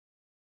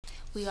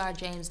We are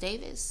James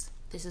Davis.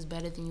 This is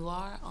Better Than You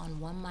Are on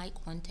One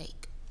Mic, One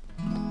Take.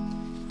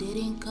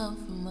 Didn't come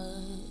from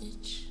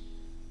much,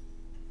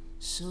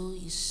 so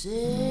you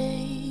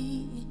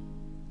say.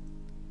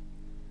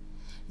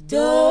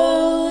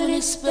 Don't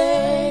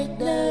expect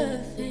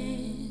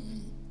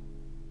nothing,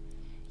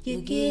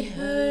 you get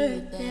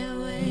hurt that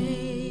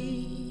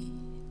way.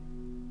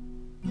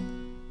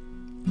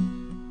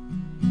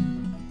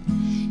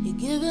 You're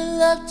giving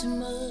love too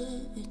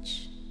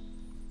much,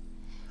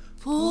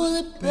 pull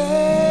it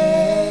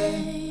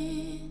back.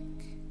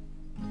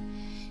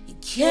 You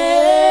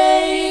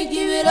can't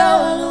give it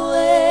all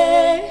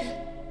away,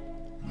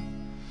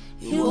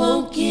 you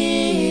won't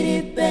get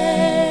it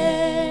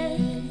back.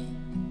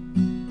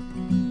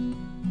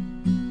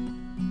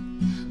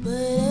 But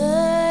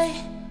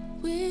I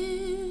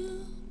will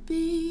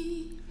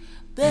be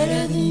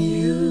better than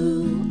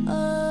you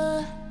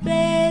are.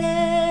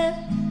 Better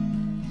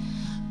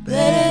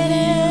than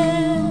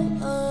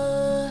you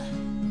are.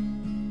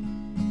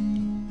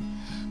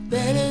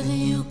 Better than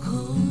you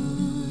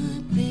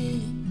could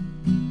be.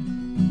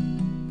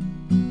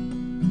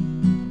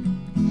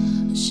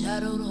 A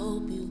shadowed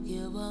hope you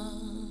give up,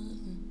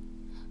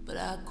 but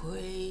I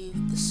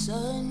crave the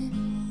sun.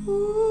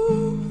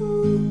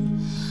 Ooh,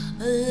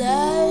 a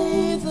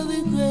life will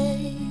be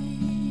great.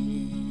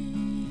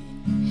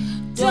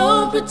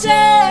 Don't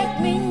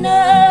protect me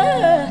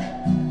now.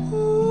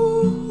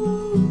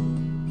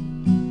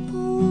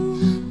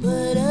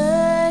 But I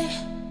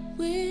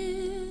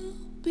will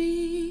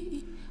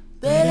be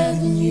better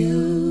than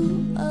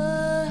you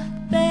are.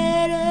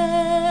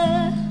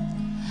 Better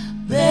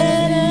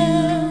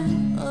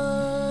than you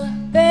are.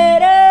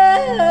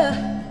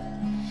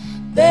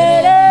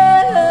 Better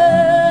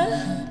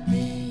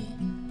be.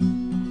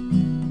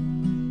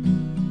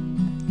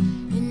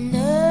 And I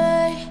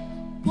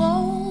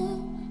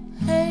won't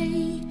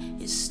hate,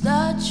 it's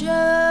not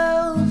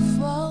your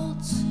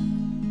fault.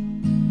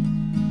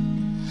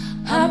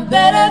 I'm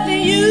better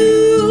than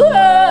you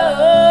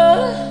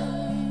are.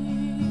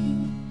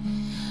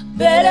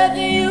 Better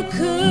than you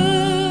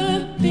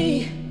could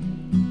be.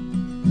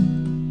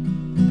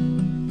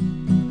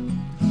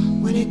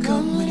 When it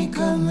comes, when it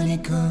comes, when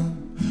it comes,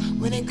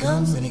 when it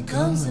comes, when it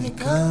comes, when it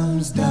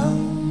comes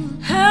down.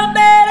 How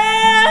better,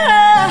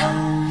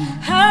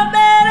 how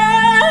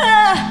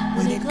better.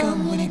 When it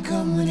comes, when it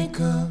comes, when it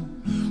comes,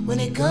 when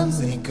it comes,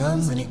 when it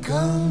comes, when it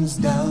comes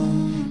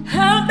down.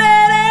 How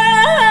better,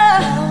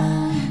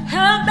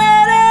 how better.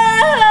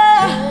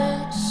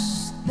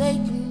 Yes, they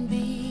can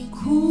be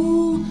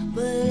cruel,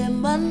 but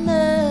am I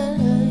not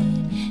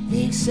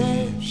the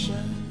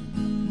exception?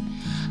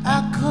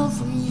 I come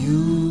from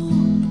you.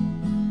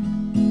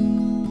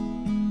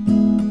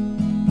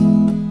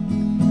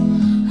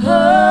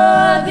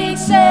 Oh, the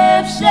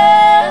exception.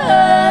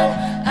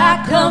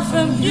 I come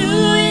from you,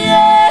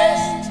 yes.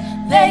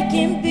 They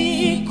can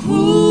be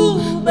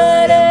cruel,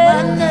 but am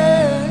I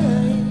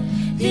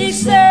not the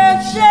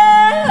exception?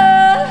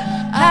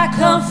 I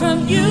come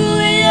from you,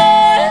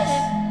 yes.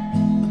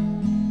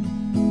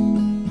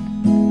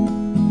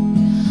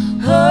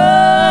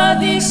 Oh,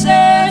 the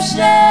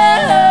exception.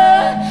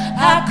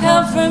 I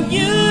come from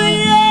you,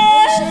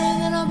 yes. Ain't saying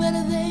that I'm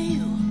better than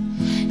you.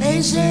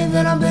 Ain't saying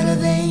that I'm better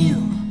than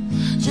you.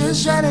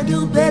 Just trying to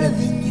do better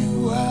than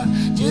you are.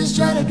 Just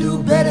trying to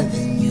do better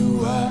than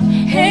you are.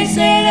 Ain't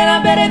saying that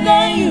I'm better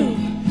than you.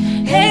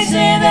 Ain't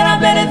saying that I'm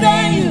better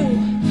than you.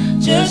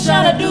 Just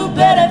trying to do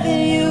better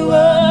than you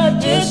are.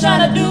 Just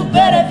trying to do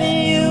better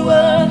than you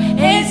are.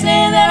 Ain't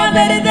saying that I'm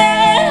better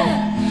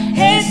than.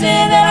 Ain't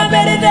saying that I'm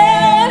better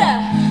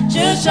than.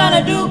 Just trying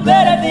to do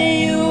better than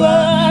you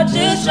are.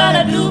 Just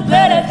trying to do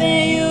better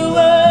than you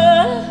are.